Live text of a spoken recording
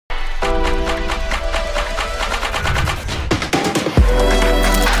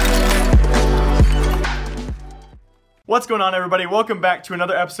What's going on, everybody? Welcome back to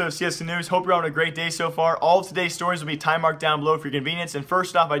another episode of CSGO News. Hope you're having a great day so far. All of today's stories will be time marked down below for your convenience. And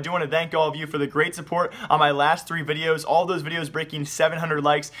first off, I do want to thank all of you for the great support on my last 3 videos. All of those videos breaking 700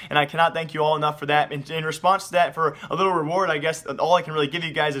 likes, and I cannot thank you all enough for that. And in response to that, for a little reward, I guess all I can really give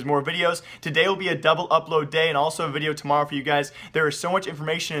you guys is more videos. Today will be a double upload day and also a video tomorrow for you guys. There is so much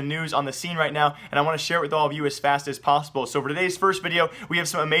information and news on the scene right now, and I want to share it with all of you as fast as possible. So for today's first video, we have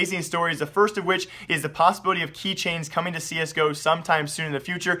some amazing stories. The first of which is the possibility of keychains coming to CSGO sometime soon in the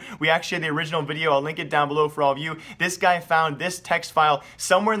future. We actually had the original video. I'll link it down below for all of you. This guy found this text file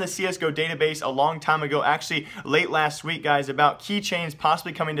somewhere in the CSGO database a long time ago, actually late last week, guys, about keychains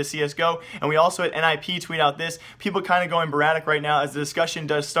possibly coming to CSGO. And we also had NIP tweet out this. People kind of going sporadic right now as the discussion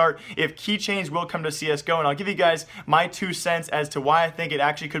does start if keychains will come to CSGO. And I'll give you guys my 2 cents as to why I think it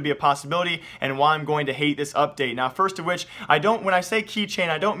actually could be a possibility and why I'm going to hate this update. Now, first of which, when I say keychain,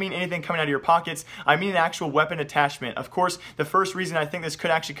 I don't mean anything coming out of your pockets. I mean an actual weapon attachment. Of course, the first reason I think this could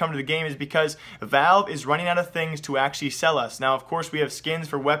actually come to the game is because Valve is running out of things to actually sell us. Now, of course, we have skins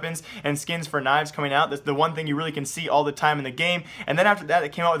for weapons and skins for knives coming out. That's the one thing you really can see all the time in the game. And then after that,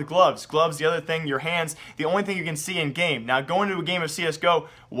 it came out with gloves. Gloves, the other thing, your hands, the only thing you can see in game. Now, going into a game of CSGO,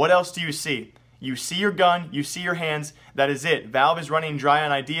 what else do you see? You see your gun, you see your hands, that is it. Valve is running dry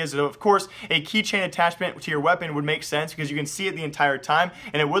on ideas. Of course, a keychain attachment to your weapon would make sense because you can see it the entire time,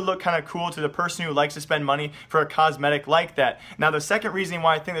 and it would look kind of cool to the person who likes to spend money for a cosmetic like that. Now, the second reason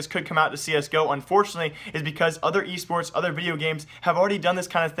why I think this could come out to CSGO, unfortunately, is because other esports, other video games have already done this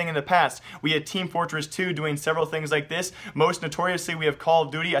kind of thing in the past. We had Team Fortress 2 doing several things like this. Most notoriously, we have Call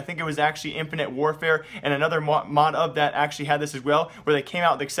of Duty. I think it was actually Infinite Warfare, and another mod of that actually had this as well, where they came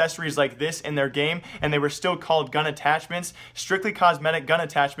out with accessories like this in their game, and they were still called gun attachments, strictly cosmetic gun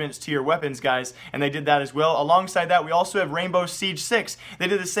attachments to your weapons, guys, and they did that as well. Alongside that, we also have Rainbow Siege 6. They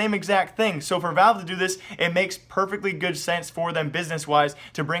did the same exact thing. So for Valve to do this, it makes perfectly good sense for them business-wise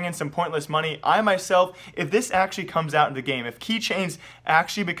to bring in some pointless money. I myself, if this actually comes out in the game, if keychains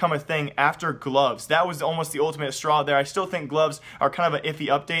actually become a thing after gloves, that was almost the ultimate straw there. I still think gloves are kind of an iffy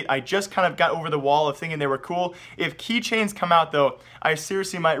update. I just kind of got over the wall of thinking they were cool. If keychains come out, though, I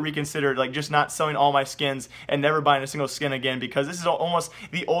seriously might reconsider just not selling all my skins and never buying a single skin again, because this is almost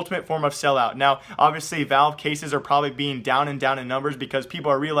the ultimate form of sellout. Now, obviously, Valve cases are probably being down and down in numbers because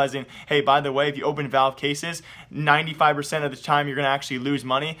people are realizing, hey, by the way, if you open Valve cases, 95% of the time you're going to actually lose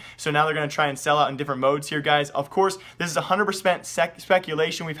money. So now they're going to try and sell out in different modes here, guys. Of course, this is 100%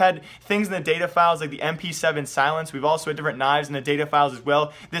 speculation. We've had things in the data files like the MP7 silence. We've also had different knives in the data files as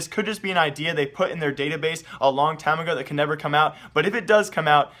well. This could just be an idea they put in their database a long time ago that can never come out. But if it does come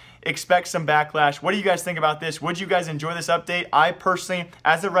out, expect some backlash. What do you guys think about this? Would you guys enjoy this update? I personally,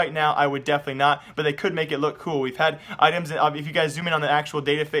 as of right now, I would definitely not, but they could make it look cool. We've had items, if you guys zoom in on the actual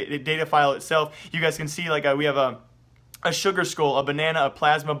data file itself, you guys can see we have a sugar skull, a banana, a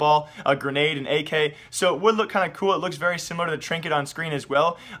plasma ball, a grenade, an AK. So it would look kind of cool. It looks very similar to the trinket on screen as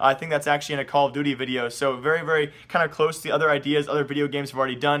well. I think that's actually in a Call of Duty video. So very, very kind of close to the other ideas other video games have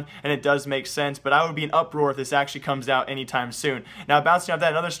already done, and it does make sense. But I would be in uproar if this actually comes out anytime soon. Now, bouncing off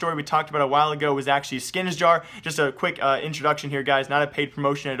that, another story we talked about a while ago was actually Skinsjar. Just a quick introduction here, guys. Not a paid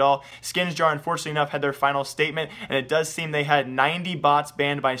promotion at all. Skinsjar, unfortunately enough, had their final statement, and it does seem they had 90 bots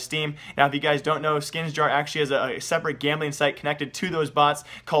banned by Steam. Now, if you guys don't know, Skinsjar actually has a separate gambling site connected to those bots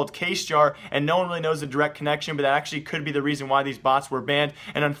called Keychains, and no one really knows the direct connection, but that actually could be the reason why these bots were banned.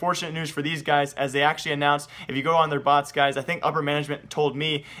 And unfortunate news for these guys, as they actually announced, if you go on their bots, guys, I think upper management told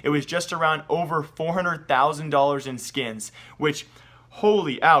me it was just around over $400,000 in skins, which,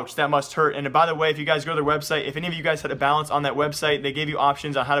 holy ouch, that must hurt. And by the way, if you guys go to their website, if any of you guys had a balance on that website, they gave you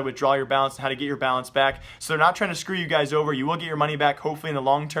options on how to withdraw your balance and how to get your balance back. So they're not trying to screw you guys over. You will get your money back, hopefully in the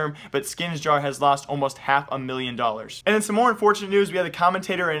long term, but Skinsjar has lost almost $500,000. And then some more unfortunate news, we had a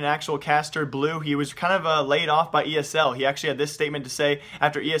commentator and an actual caster, Blue. He was kind of laid off by ESL. He actually had this statement to say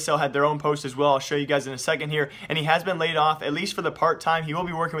after ESL had their own post as well. I'll show you guys in a second here. And he has been laid off, at least for the part-time. He will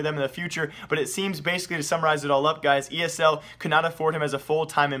be working with them in the future, but it seems, basically to summarize it all up, guys, ESL could not afford him as a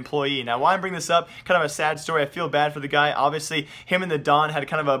full-time employee. Now, why I'm bringing this up, kind of a sad story. I feel bad for the guy. Obviously, him and the Don had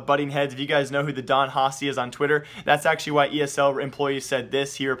kind of a butting heads. If you guys know who the Don Hossie is on Twitter, that's actually why ESL employees said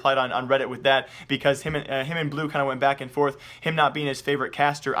this. He replied on Reddit with that because him and Blue kind of went back and forth, him not being his favorite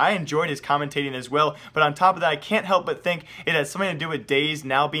caster. I enjoyed his commentating as well, but on top of that, I can't help but think it has something to do with DaZed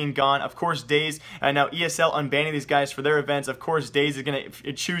now being gone. Of course, DaZed, now ESL unbanning these guys for their events. Of course, DaZed is going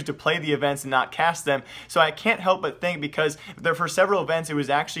to choose to play the events and not cast them. So I can't help but think, because for several several events, it was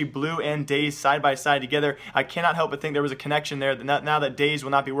actually Blue and DaZed side by side together. I cannot help but think there was a connection there. Now that DaZed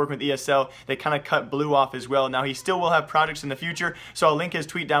will not be working with ESL, they kind of cut Blue off as well. Now he still will have projects in the future, so I'll link his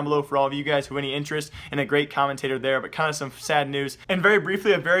tweet down below for all of you guys who have any interest in a great commentator there, but kind of some sad news. And very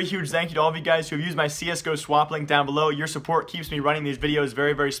briefly, a very huge thank you to all of you guys who have used my CSGOSwap link down below. Your support keeps me running these videos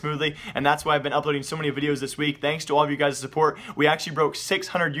very, very smoothly, and that's why I've been uploading so many videos this week. Thanks to all of you guys' support. We actually broke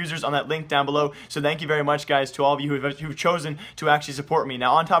 600 users on that link down below, so thank you very much, guys, to all of you who've chosen to actually support me.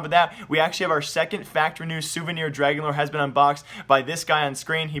 Now, on top of that, we actually have our second factory new Souvenir Dragon Lore has been unboxed by this guy on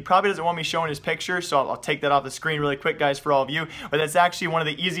screen. He probably doesn't want me showing his picture, so I'll take that off the screen really quick, guys, for all of you. But that's actually one of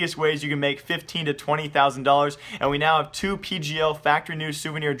the easiest ways you can make $15,000 to $20,000, and we now have 2 PGL factory new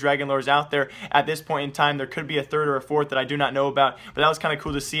Souvenir Dragon Lores out there at this point in time. There could be a third or a fourth that I do not know about, but that was kind of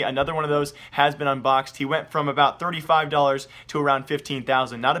cool to see. Another one of those has been unboxed. He went from about $35 to around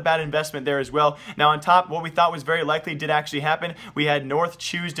 $15,000. Not a bad investment there as well. Now, on top, what we thought was very likely did actually happen. We had North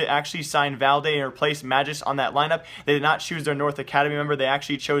choose to actually sign Valde and replace Magus on that lineup. They did not choose their North Academy member. They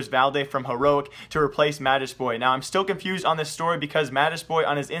actually chose Valde from Heroic to replace Magus Boy. Now, I'm still confused on this story because Magus Boy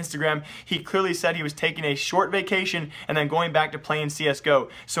on his Instagram, he clearly said he was taking a short vacation and then going back to playing CSGO.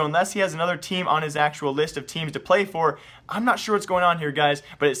 So unless he has another team on his actual list of teams to play for, I'm not sure what's going on here, guys,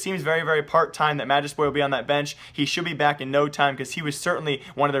 but it seems very, very part-time that Magus Boy will be on that bench. He should be back in no time because he was certainly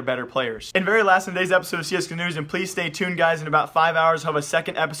one of their better players. And very last in today's episode of CSGO News, and please stay tuned, guys. In about 5 hours, I'll have a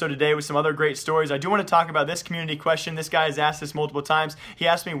second episode today with some other great stories. I do want to talk about this community question. This guy has asked this multiple times. He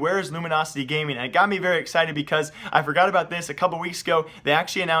asked me, where is Luminosity Gaming? And it got me very excited because I forgot about this a couple weeks ago. They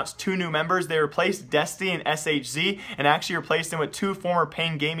actually announced 2 new members. They replaced Destiny and SHZ and actually replaced them with 2 former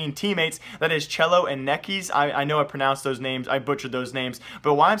Pain Gaming teammates. That is Cello and Nekis. I know I pronounced those names. I butchered those names.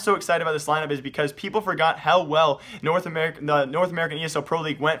 But why I'm so excited about this lineup is because people forgot how well the North American ESL Pro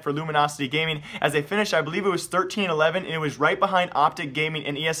League went for Luminosity Gaming, as they finished, I believe it was 13-11, and it was right behind Optic Gaming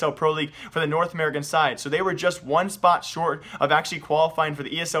and ESL Pro League for the North American side. So they were just 1 spot short of actually qualifying for the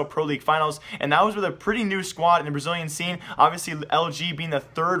ESL Pro League finals, and that was with a pretty new squad in the Brazilian scene. Obviously, LG being the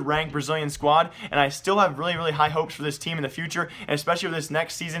 3rd ranked Brazilian squad, and I still have really, really high hopes for this team in the future, and especially with this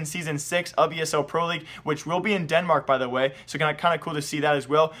next season, Season 6 of ESL Pro League, which will be in Denmark, by the way, so kind of cool to see that as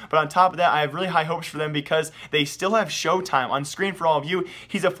well. But on top of that, I have really high hopes for them because they still have Showtime on screen for all of you.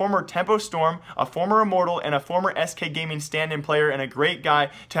 He's a former Tempo Storm, a former Immortal, and a former SK Gaming stand-in player, and a great guy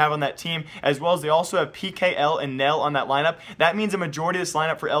to have on that team, as well as they also have PKL and Nell on that lineup. That means a majority of this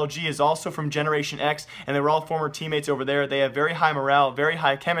lineup for LG is also from Generation X, and they were all former teammates over there. They have very high morale, very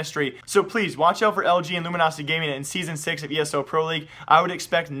high chemistry. So please, watch out for LG and Luminosity Gaming in Season 6 of ESL Pro League. I would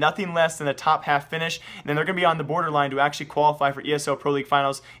expect nothing less than a top half finish, and then they're going to be on the borderline to actually qualify for ESL Pro League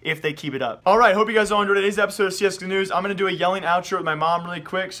finals if they keep it up. Alright, hope you guys all enjoyed today's episode of CSGO News. I'm going to do a yelling outro with my mom really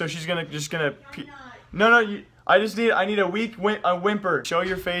quick, so she's going to No, I need a weak whimper. Show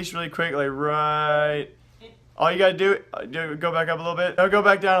your face really quick, like right. All you got to do, go back up a little bit. No, go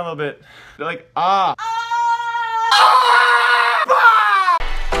back down a little bit. Like, ah.